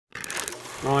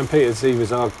Ryan Peters, he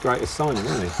was our greatest signing,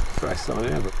 wasn't he? Greatest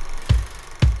signing ever.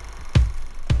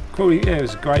 Crawley, yeah, it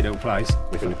was a great little place.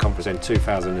 We were in the conference in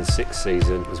 2006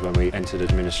 season was when we entered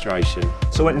administration.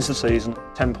 So I went into the season,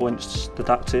 10 points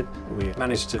deducted. We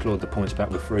managed to claw the points back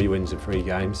with 3 wins and 3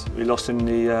 games. We lost in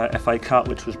the FA Cup,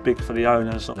 which was big for the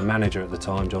owners. The manager at the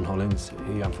time, John Hollins,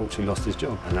 he unfortunately lost his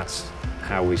job, and that's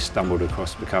how we stumbled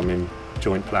across becoming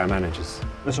joint player managers.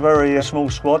 It was a very small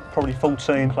squad, probably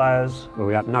 14 players. Well,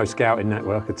 we had no scouting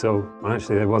network at all, and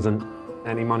actually there wasn't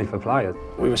any money for players.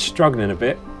 We were struggling a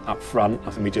bit up front.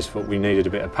 I think we just thought we needed a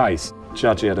bit of pace.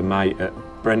 Judgy had a mate at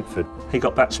Brentford. He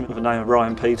got back to me with the name of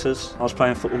Ryan Peters. I was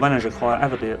playing Football Manager quite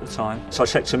avidly at the time. So I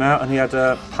checked him out and he had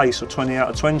a pace of 20 out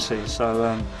of 20.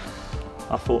 So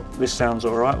I thought, this sounds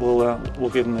all right, we'll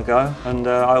give him a go. And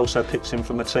I also picked him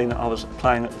from a team that I was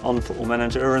playing on Football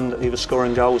Manager, and he was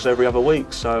scoring goals every other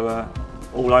week. So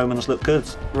all omens looked good.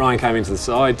 Ryan came into the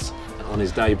side on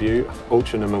his debut,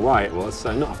 Altrincham away it was,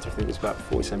 so not after, I think it was about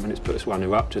 47 minutes, put us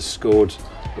 1-0 up, just scored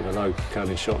with a low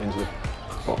curling shot into the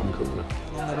bottom corner.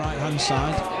 On the right hand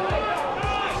side,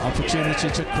 opportunity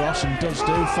to cross, and does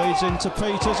do, feeds into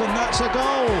Peters, and that's a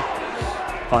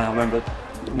goal! I remember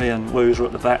me and Woos were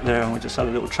at the back there and we just had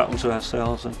a little chuckle to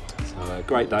ourselves. And so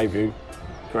great debut,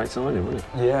 great signing, wasn't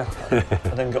it? Yeah, I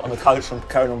then got on the coach and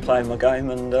carried on playing my game,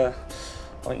 and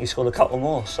I think he scored a couple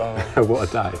more, so... What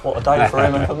a day. What a day for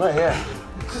him and for me, yeah.